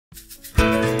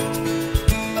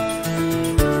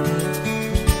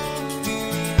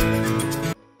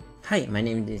Hi, my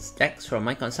name is Dex from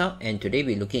myconsult, and today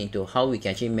we're looking into how we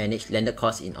can actually manage landed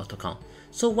costs in AutoCount.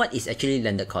 So what is actually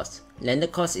landed costs?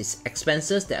 Landed costs is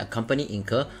expenses that a company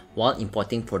incur while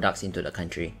importing products into the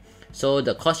country. So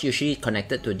the cost usually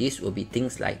connected to this will be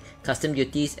things like custom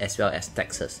duties as well as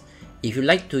taxes. If you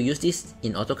like to use this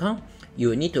in AutoCount, you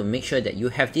will need to make sure that you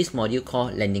have this module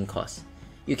called landing costs.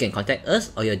 You can contact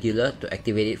us or your dealer to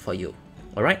activate it for you.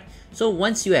 Alright, so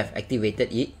once you have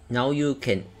activated it, now you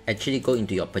can actually go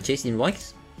into your purchase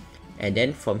invoice, and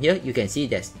then from here you can see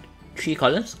there's 3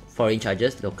 columns: foreign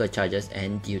charges, local charges,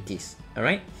 and duties.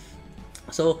 Alright,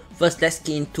 so first let's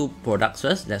key in 2 products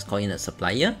first. Let's call in a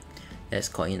supplier. Let's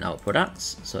call in our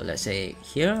products. So let's say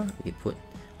here we put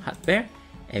hardware,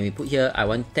 and we put here I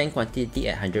want 10 quantity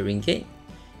at 100 ringgit,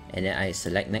 and then I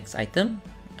select next item.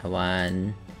 I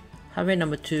want hardware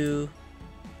number 2.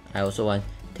 I also want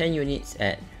 10 units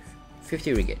at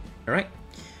 50 ringgit. Alright,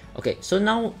 okay, so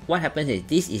now what happens is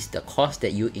this is the cost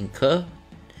that you incur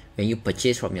when you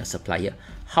purchase from your supplier.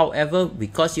 However,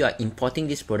 because you are importing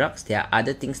these products, there are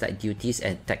other things like duties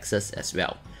and taxes as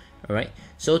well. Alright,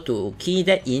 so to key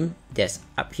that in, there's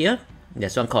up here,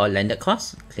 there's one called landed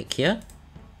cost. Click here.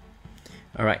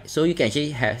 Alright, so you can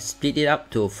actually have split it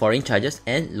up to foreign charges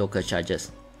and local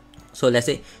charges. So let's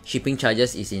say shipping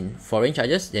charges is in foreign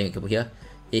charges, then you can put here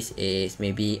this is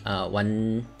maybe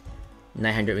 900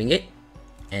 ringgit,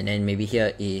 and then maybe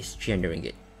here is 300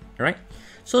 ringgit. Alright,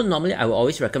 so normally I will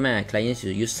always recommend my clients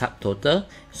to use subtotal.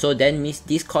 So that means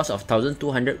this cost of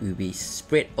 1200 will be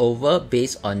spread over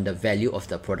based on the value of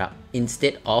the product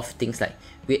instead of things like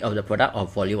weight of the product or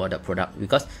volume of the product,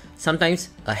 because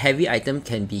sometimes a heavy item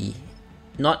can be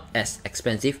not as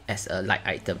expensive as a light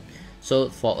item. So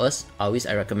for us, I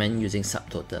recommend using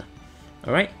subtotal.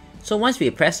 Alright, so once we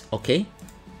press OK,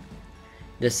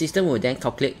 the system will then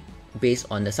calculate based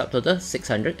on the subtotal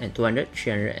 600 and 200,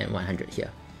 300 and 100 here.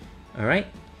 Alright,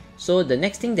 so the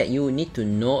next thing that you need to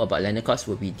know about landed cost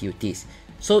will be duties.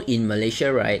 So in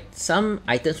Malaysia, right, some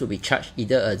items will be charged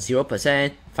either a 0%,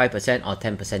 5% or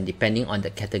 10% depending on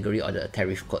the category or the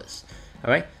tariff codes.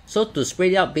 Alright, so to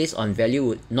spread it out based on value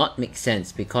would not make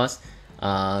sense, because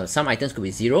some items could be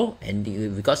 0, and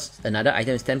because another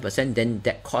item is 10%, then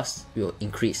that cost will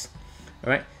increase.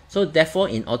 Alright, so therefore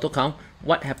in AutoCount,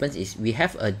 what happens is we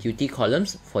have a duty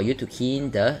columns for you to key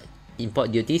in the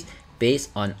import duties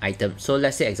based on item. So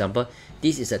let's say example,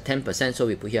 this is a 10%, so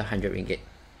we put here 100 ringgit.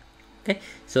 Okay,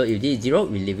 so if this is 0,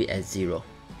 we leave it as 0.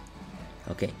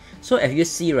 Okay, so as you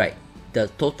see, right, the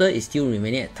total is still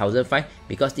remaining at 1005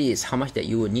 because this is how much that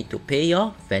you will need to pay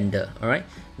your vendor. Alright,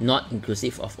 not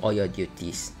inclusive of all your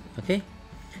duties. Okay,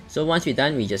 so once we're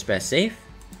done, we just press save,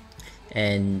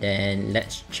 and then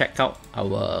let's check out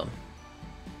our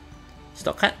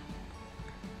stock card.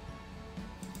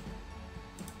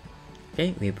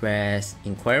 Okay, we press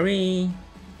inquiry.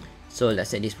 So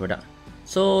let's say this product.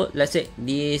 So let's say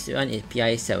this one is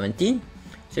PI 17.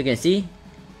 So you can see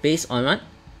based on what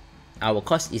our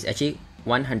cost is actually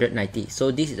 190. So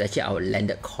this is actually our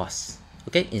landed cost.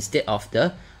 Okay, instead of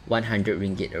the 100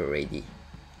 ringgit already.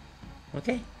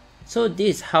 Okay, so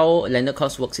this is how landed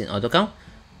cost works in AutoCount.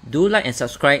 Do like and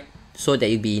subscribe so that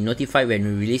you'll be notified when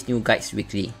we release new guides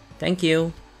weekly. Thank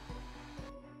you.